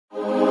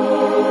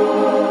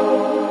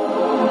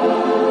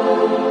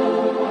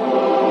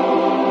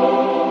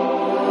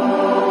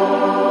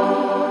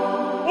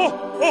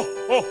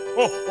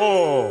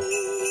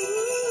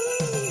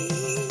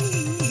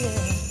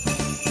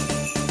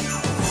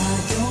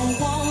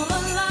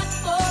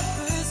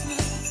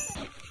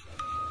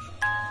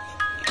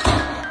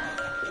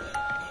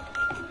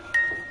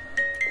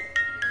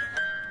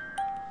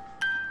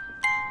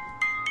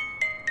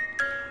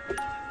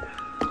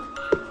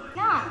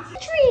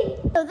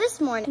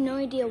morning. I have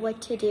no idea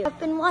what to do. I've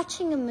been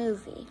watching a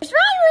movie. There's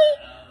Riley!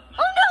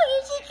 Oh no,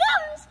 here she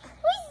comes!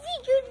 Where's the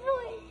good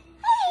boy?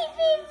 Hey,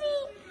 baby!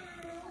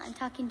 I'm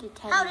talking to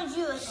Teddy. How did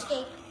you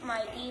escape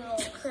my evil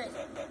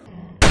prison?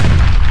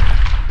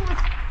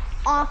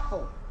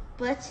 Awful,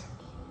 but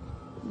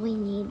we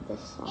need this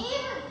song.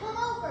 Avery, come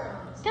over.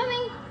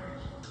 Coming.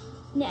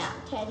 Now,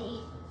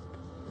 Teddy.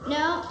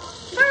 No.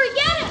 Hurry,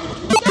 get him!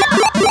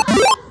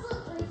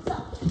 Go!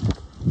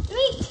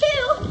 Me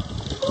too.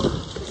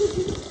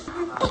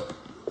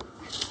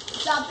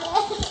 Stop it.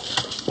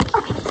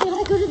 Okay, I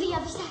gotta go to the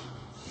other side.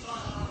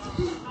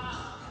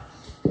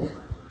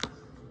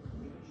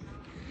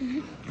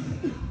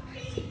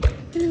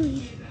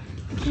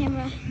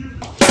 Camera.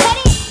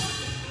 Teddy!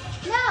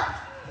 No!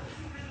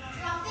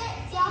 Stop it.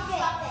 Stop it.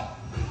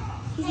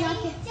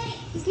 Stop it.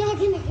 He's not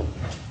gonna get.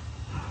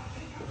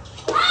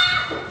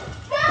 Ah!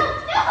 No!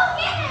 No!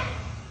 Get him!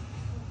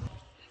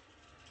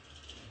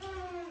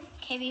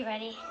 Okay, be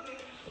ready.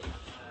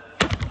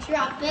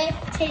 Drop it.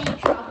 Teddy,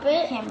 drop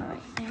it. Camera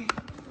right there.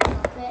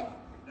 Drop it.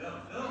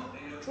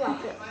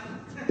 Drop it.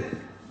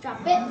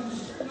 Drop it.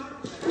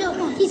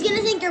 No, he's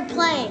gonna think you're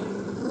playing.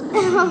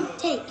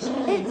 Take.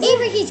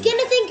 Avery, he's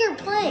gonna think you're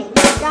playing.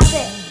 Drop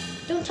it.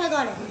 Don't tug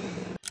on it.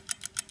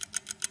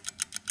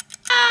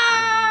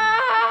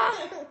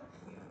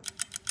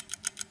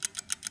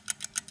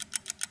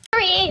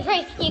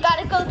 Avery, you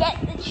gotta go get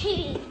the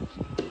cheese.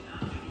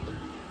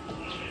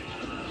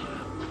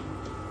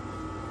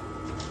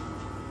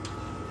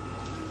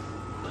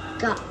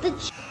 Got the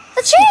cheese.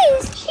 The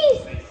cheese!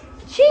 Cheese!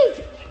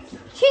 Cheese!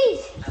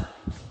 Cheese!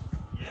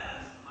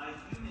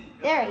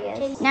 There he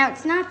is. Now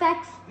it's not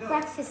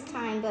breakfast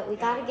time, but we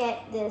gotta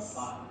get this.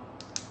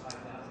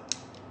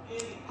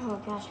 Oh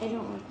gosh, I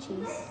don't like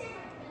cheese.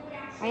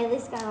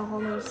 Riley's got a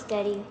whole new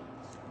steady.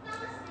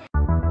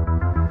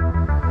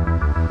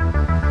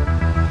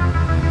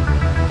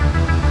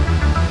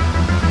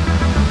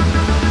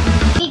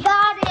 He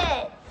got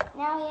it!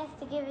 Now he has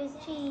to give his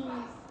cheese.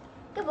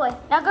 Good boy.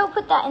 Now go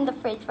put that in the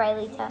fridge,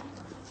 Riley.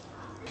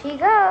 Here you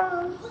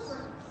go.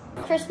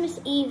 Christmas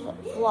Eve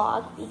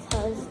vlog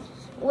because,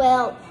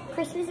 well,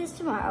 Christmas is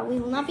tomorrow. We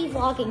will not be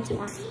vlogging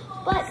tomorrow.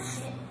 But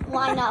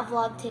why not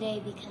vlog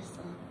today because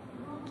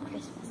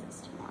Christmas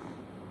is tomorrow.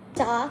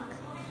 Doc,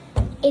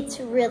 it's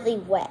really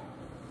wet.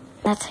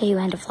 That's how you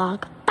end a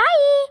vlog.